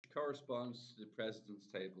corresponds to the precedence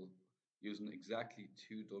table using exactly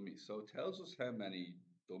 2 dummies. So it tells us how many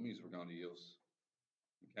dummies we're going to use.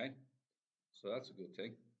 Okay, so that's a good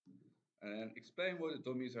thing. And then explain why the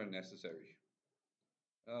dummies are necessary.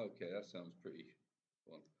 Okay, that sounds pretty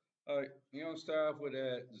fun. All right, we're going to start off with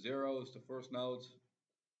 0 as the first node.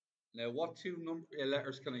 Now, what two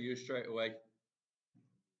letters can I use straight away?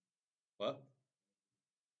 What?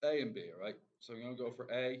 A and B, all right? So I'm going to go for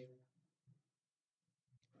A.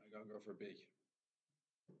 I'm going to go for B.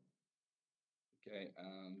 Okay,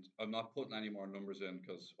 and I'm not putting any more numbers in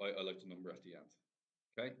because I like the number at the end.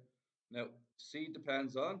 Okay, now C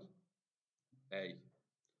depends on A.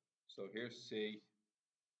 So here's C,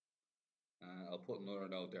 and I'll put another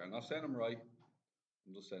node there. I'm not saying I'm right,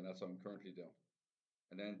 I'm just saying that's what I'm currently doing.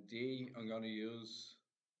 And then D, I'm going to use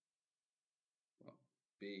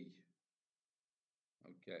B.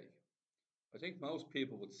 Okay, I think most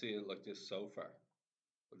people would see it like this so far,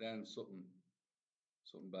 but then something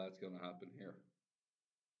bad's going to happen here.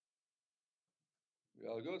 We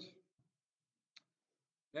all good?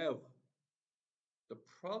 Now, the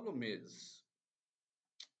problem is,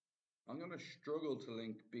 I'm going to struggle to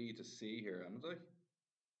link B to C here, aren't I?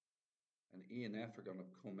 And E and F are going to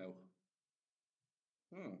come out.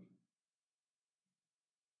 Well,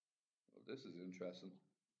 this is interesting.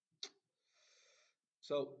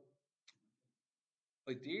 So,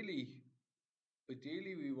 ideally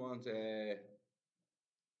we want I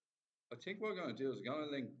think what we're going to do is we're going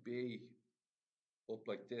to link B up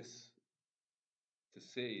like this to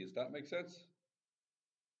C. Does that make sense?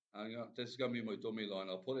 And this is going to be my dummy line.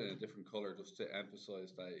 I'll put it in a different color just to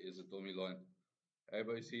emphasize that it is a dummy line.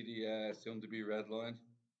 Everybody see the soon to be red line?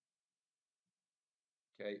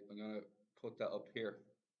 Okay, I'm going to put that up here.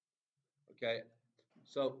 Okay,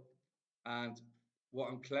 so, and what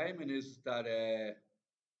I'm claiming is that,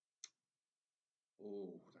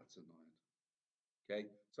 oh, that's annoying. Okay,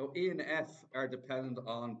 so E and F are dependent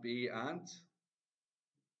on B and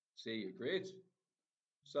C, agreed?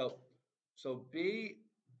 So B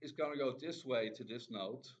is going to go this way to this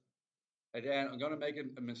node. And then I'm going to make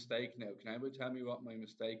a mistake now. Can anybody tell me what my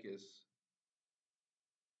mistake is?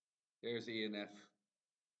 Here's E and F.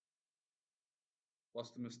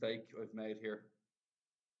 What's the mistake I've made here?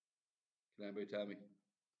 Can anybody tell me?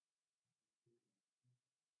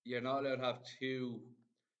 You're not allowed to have two.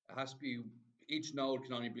 It has to be, each node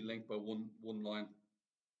can only be linked by one line.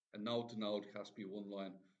 A node to node has to be one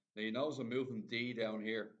line. Now you notice I'm moving D down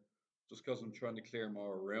here just because I'm trying to clear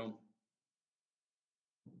more room.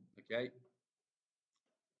 Okay.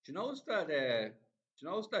 Do you notice that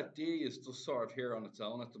D is just sort of here on its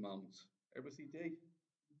own at the moment? Everybody see D?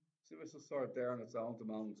 See if it's just sort of there on its own at the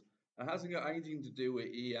moment. It hasn't got anything to do with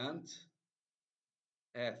E and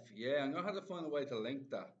F. Yeah, I'm gonna have to find a way to link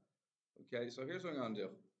that. Okay, so here's what I'm gonna do.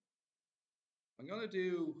 I'm gonna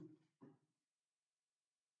do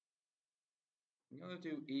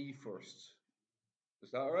E first.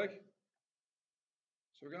 Is that all right?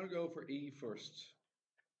 So we're gonna go for E first.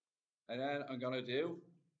 And then I'm gonna do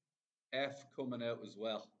F coming out as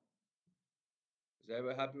well. Is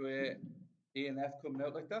everybody happy with E and F coming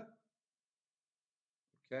out like that?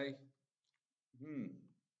 Okay.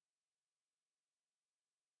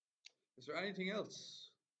 Is there anything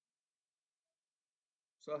else?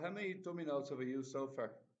 So how many dummy nodes have I used so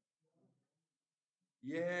far?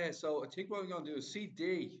 Yeah, so I think what I'm going to do is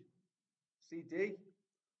CD. CD.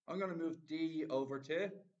 I'm going to move D over to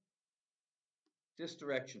this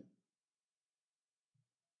direction.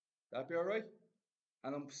 That be all right?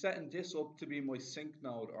 And I'm setting this up to be my sync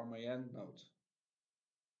node or my end node.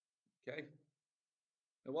 Okay.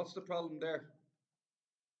 Now what's the problem there?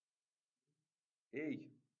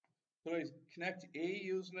 E. Could I connect E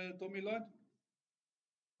using a dummy line?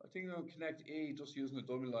 I think I'm going to connect E just using a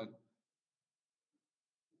dummy line.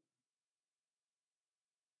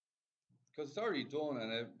 Because it's already done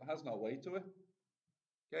and it has no weight to it.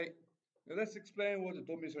 Okay. Now let's explain why the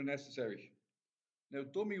dummies are necessary. Now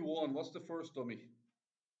dummy 1, what's the first dummy?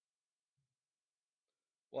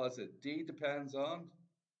 What is it? D depends on?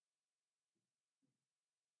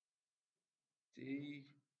 D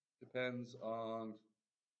depends on,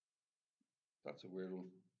 that's a weird one.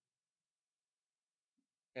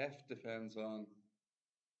 F depends on,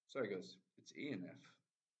 sorry guys, it's E and F.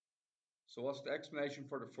 So what's the explanation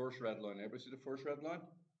for the first red line? Everybody see the first red line?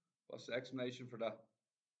 What's the explanation for that?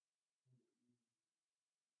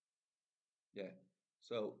 Yeah,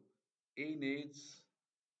 so E needs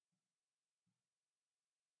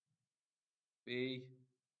B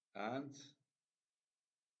and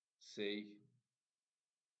C,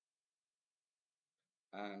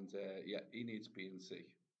 and yeah, E needs B and C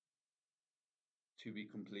to be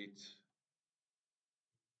complete.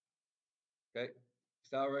 Okay, is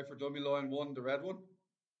that all right for dummy line 1, the red one?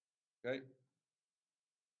 Okay.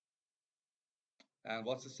 And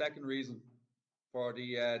what's the second reason for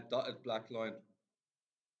the dotted black line?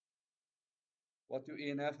 What do E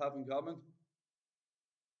and F have in common?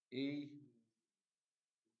 E,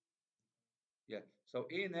 yeah. So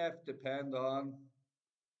E and F depend on,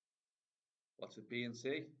 what's it, B and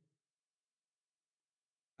C?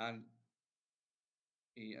 And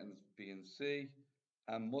E and B and C,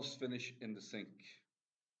 and must finish in the sink.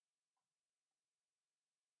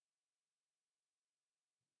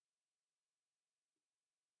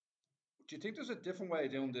 Do you think there's a different way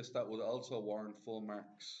of doing this that would also warrant full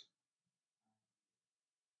marks?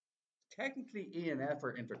 Technically, E and F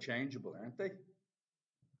are interchangeable, aren't they?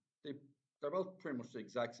 They're both pretty much the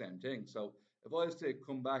exact same thing. So if I was to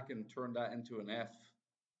come back and turn that into an F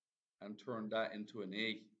and turn that into an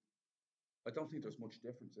E, I don't think there's much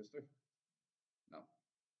difference, is there? No.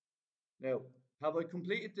 Now, have I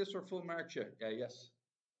completed this for full marks yet? Yeah, yes.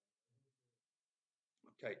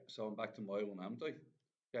 Okay, so I'm back to my one, haven't I?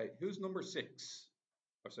 Okay, who's number 6?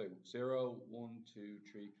 Or say 0, 1, 2,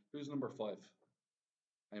 3. Who's number 5?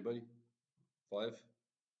 Anybody? 5?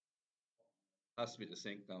 Has to be the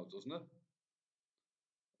sink now, doesn't it?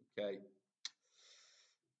 Okay.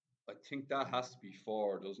 I think that has to be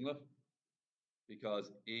 4, doesn't it? Because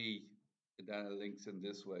E, then it links in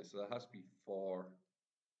this way. So that has to be 4.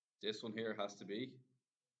 This one here has to be,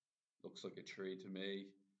 looks like a 3 to me.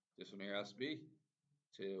 This one here has to be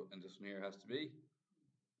 2. And this one here has to be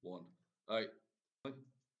 1. All right.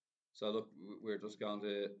 So look, we're just going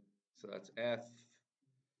to, so that's F,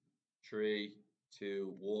 3,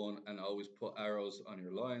 2, 1, and always put arrows on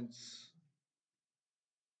your lines.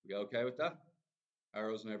 We okay with that?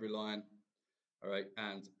 Arrows on every line. All right,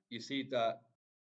 and you see that